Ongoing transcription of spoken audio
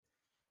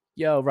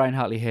Yo, Ryan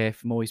Hartley here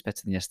from Always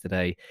Better Than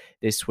Yesterday.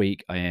 This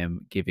week, I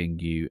am giving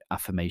you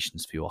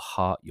affirmations for your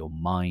heart, your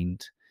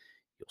mind,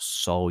 your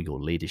soul, your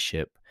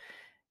leadership.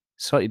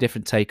 Slightly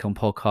different take on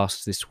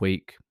podcasts this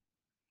week.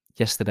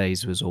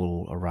 Yesterday's was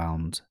all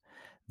around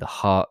the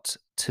heart.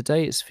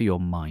 Today, it's for your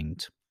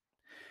mind.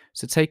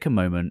 So take a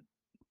moment,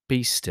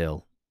 be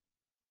still,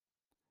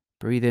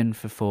 breathe in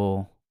for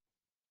 4,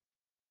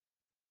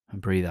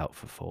 and breathe out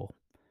for 4.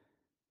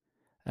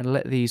 And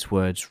let these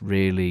words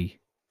really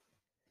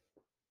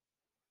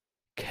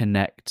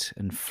connect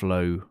and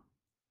flow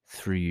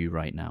through you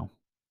right now.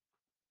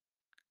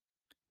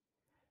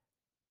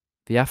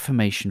 The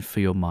affirmation for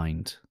your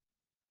mind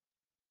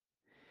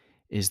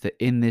is that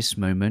in this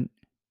moment,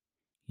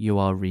 you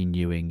are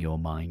renewing your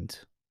mind.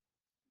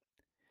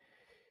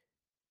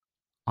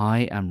 I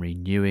am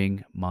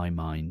renewing my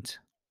mind.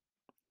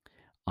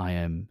 I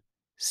am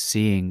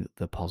seeing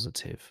the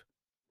positive.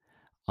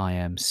 I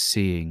am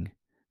seeing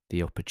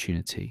the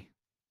opportunity.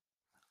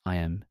 I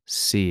am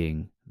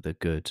seeing the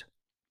good.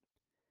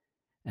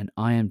 And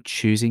I am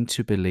choosing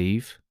to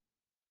believe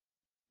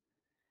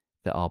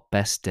that our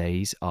best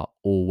days are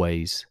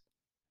always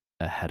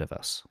ahead of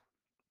us.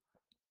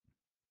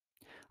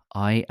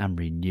 I am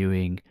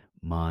renewing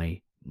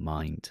my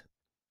mind.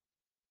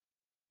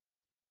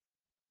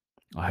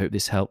 I hope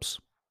this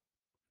helps.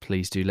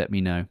 Please do let me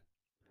know.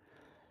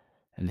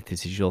 And if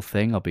this is your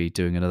thing, I'll be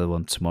doing another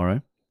one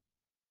tomorrow.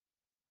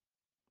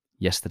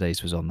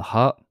 Yesterday's was on the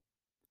heart.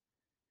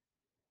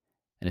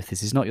 And if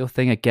this is not your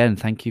thing, again,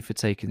 thank you for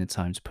taking the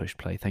time to push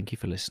play. Thank you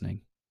for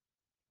listening.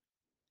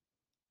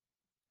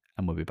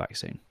 And we'll be back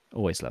soon.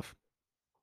 Always love.